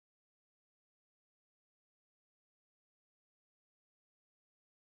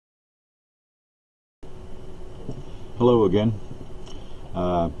Hello again.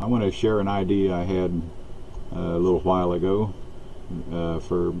 I want to share an idea I had a little while ago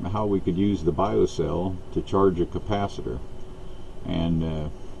for how we could use the biocell to charge a capacitor.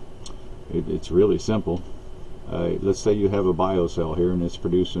 And it's really simple. Let's say you have a biocell here and it's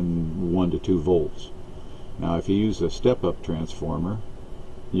producing 1 to 2 volts. Now if you use a step-up transformer,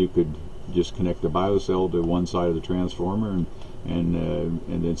 you could just connect the biocell to one side of the transformer and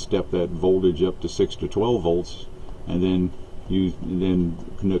then step that voltage up to 6 to 12 volts, and then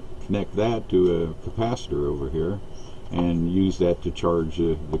connect that to a capacitor over here and use that to charge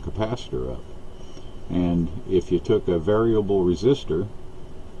the capacitor up. And if you took a variable resistor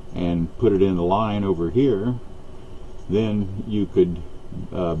and put it in the line over here, then you could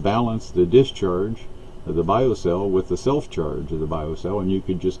balance the discharge of the biocell with the self-charge of the biocell, and you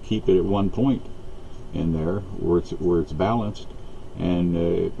could just keep it at one point in there where it's balanced,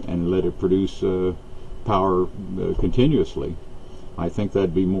 and let it produce power continuously. I think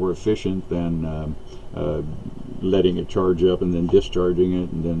that'd be more efficient than letting it charge up and then discharging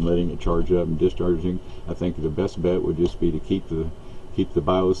it and then letting it charge up and discharging. I think the best bet would just be to keep the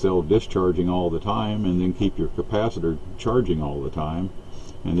biocell discharging all the time, and then keep your capacitor charging all the time,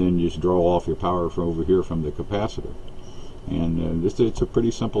 and then just draw off your power from over here from the capacitor. And it's a pretty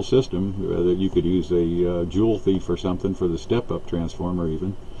simple system that you could use a joule thief or something for the step-up transformer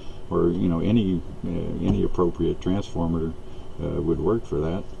even, or any appropriate transformer would work for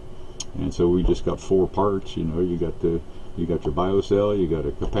that. And so we just got 4 parts. You got your biocell, you got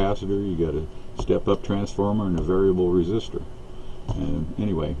a capacitor, you got a step-up transformer, and a variable resistor.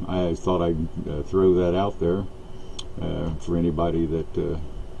 Anyway, I thought I'd throw that out there for anybody that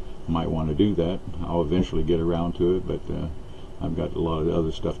might want to do that. I'll eventually get around to it, but I've got a lot of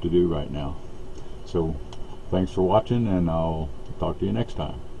other stuff to do right now. So thanks for watching, and I'll talk to you next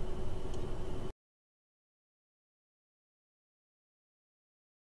time.